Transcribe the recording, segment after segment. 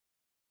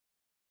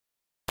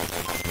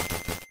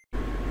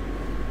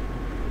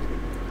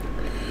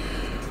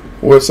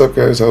What's up,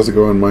 guys? How's it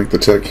going?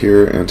 MikeTheTech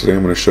here, and today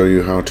I'm going to show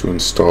you how to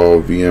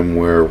install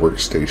VMware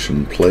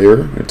Workstation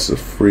Player. It's a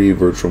free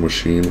virtual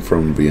machine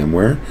from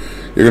VMware.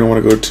 You're going to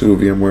want to go to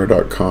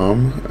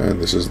VMware.com,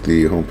 and this is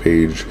the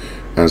homepage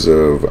as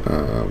of,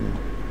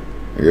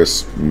 I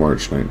guess,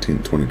 March 19,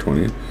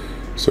 2020.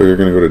 So you're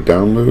going to go to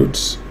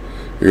Downloads,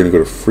 you're going to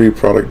go to Free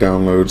Product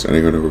Downloads, and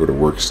you're going to go to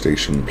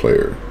Workstation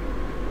Player.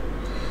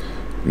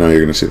 Now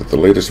you're going to see that the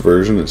latest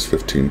version is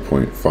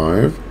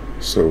 15.5.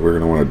 So we're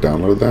going to want to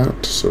download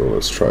that. So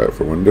let's try it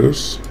for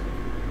Windows.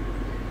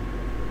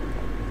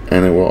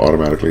 And it will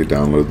automatically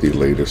download the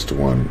latest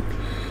one.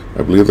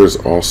 I believe there's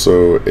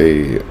also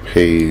a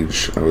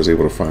page I was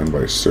able to find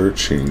by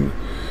searching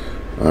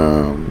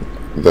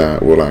that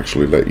will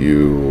actually let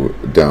you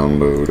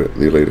download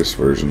the latest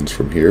versions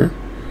from here.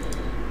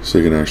 So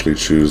you can actually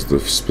choose the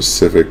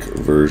specific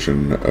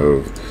version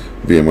of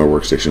VMware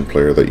Workstation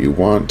Player that you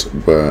want,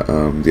 but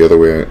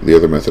the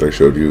other method I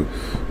showed you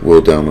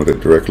will download it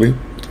directly.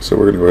 So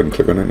we're going to go ahead and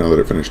click on it now that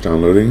it finished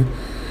downloading.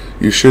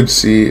 You should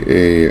see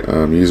a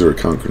user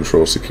account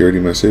control security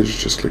message.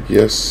 Just click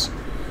yes.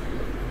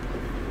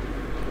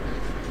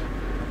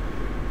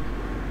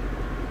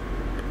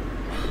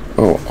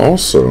 Oh,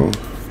 also,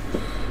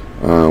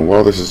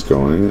 while this is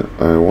going,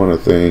 I want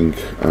to thank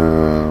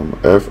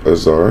F.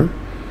 Azar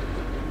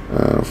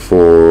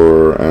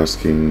for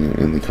asking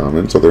in the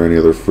comments, are there any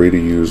other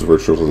free-to-use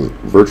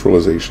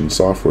virtualization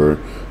software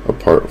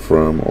apart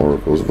from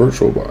Oracle's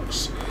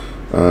VirtualBox?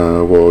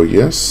 Well,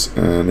 yes,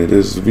 and it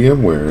is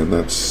VMware, and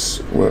that's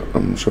what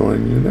I'm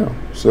showing you now.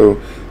 So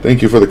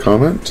thank you for the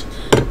comment,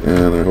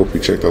 and I hope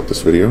you checked out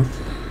this video.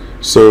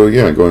 So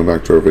yeah, going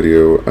back to our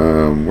video,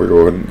 we're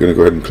going to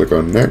go ahead and click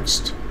on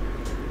next.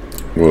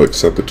 We'll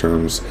accept the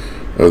terms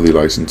of the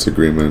license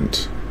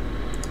agreement.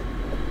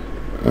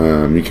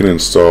 You can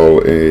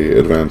install a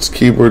advanced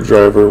keyboard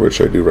driver,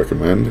 which I do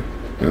recommend,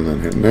 and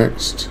then hit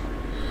next.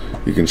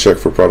 You can check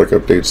for product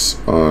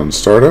updates on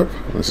startup.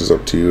 This is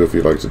up to you if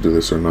you'd like to do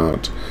this or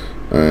not.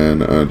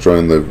 And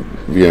join the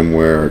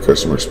VMware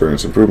Customer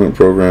Experience Improvement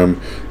Program.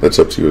 That's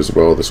up to you as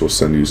well. This will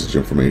send usage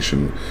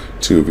information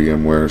to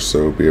VMware,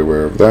 so be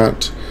aware of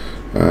that.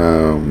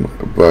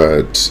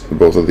 But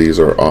both of these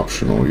are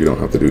optional. You don't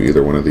have to do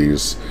either one of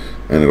these,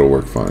 and it'll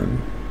work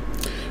fine.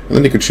 And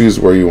then you can choose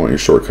where you want your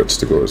shortcuts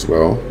to go as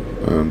well.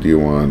 Do you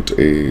want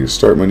a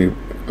start menu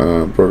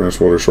programs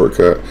folder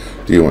shortcut?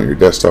 Do you want your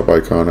desktop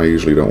icon? I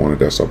usually don't want a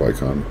desktop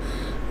icon.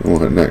 And we'll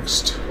hit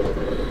next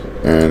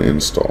and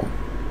install.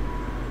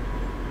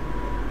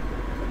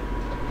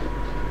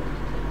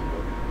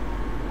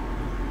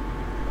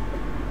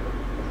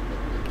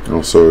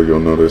 Also, you'll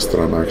notice that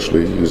I'm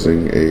actually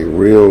using a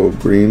real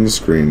green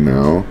screen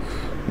now,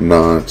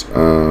 not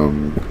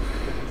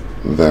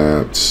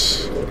that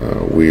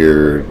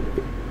weird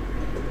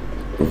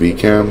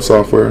VCam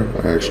software.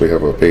 I actually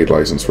have a paid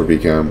license for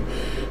VCam,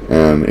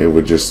 and it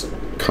would just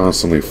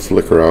constantly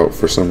flicker out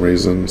for some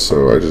reason,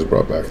 so I just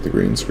brought back the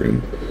green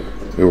screen.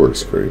 It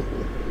works great.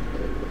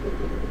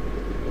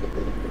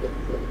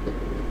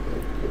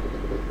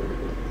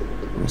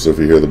 So if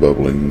you hear the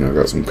bubbling, I've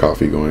got some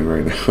coffee going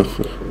right now.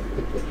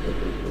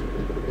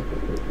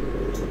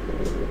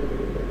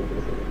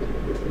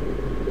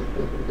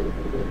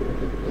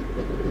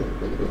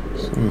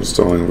 So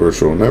installing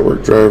virtual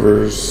network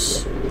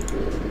drivers.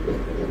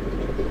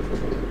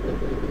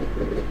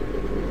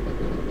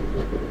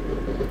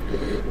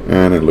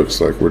 And it looks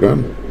like we're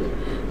done.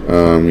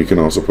 You can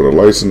also put a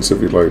license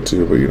if you'd like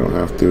to, but you don't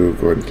have to.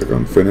 Go ahead and click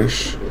on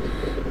finish.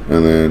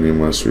 And then you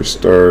must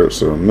restart.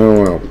 So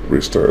no, I'll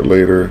restart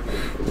later.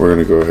 We're going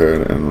to go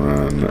ahead and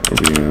run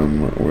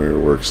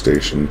VMware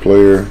Workstation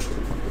Player.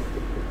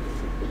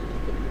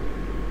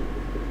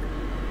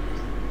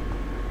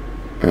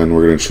 And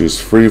we're going to choose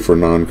free for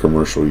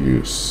non-commercial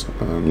use.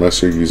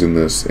 Unless you're using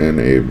this in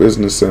a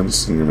business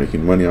sense and you're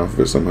making money off of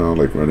it somehow,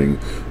 like running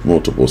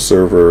multiple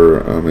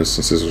server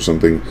instances or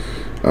something,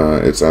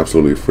 it's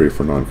absolutely free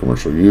for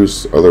non-commercial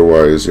use.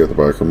 Otherwise, you have to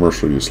buy a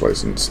commercial use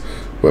license.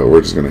 But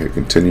we're just going to hit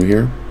continue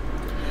here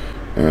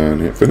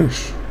and hit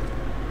finish.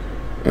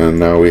 And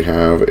now we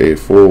have a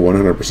full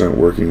 100%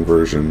 working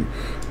version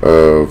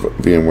of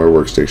VMware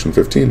Workstation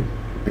 15.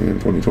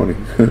 In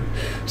 2020.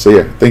 So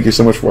yeah, thank you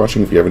so much for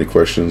watching. If you have any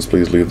questions,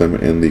 please leave them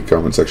in the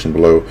comment section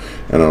below,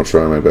 and I'll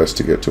try my best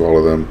to get to all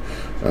of them.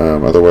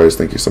 Otherwise,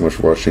 thank you so much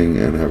for watching,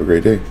 and have a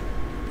great day.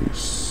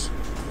 Peace.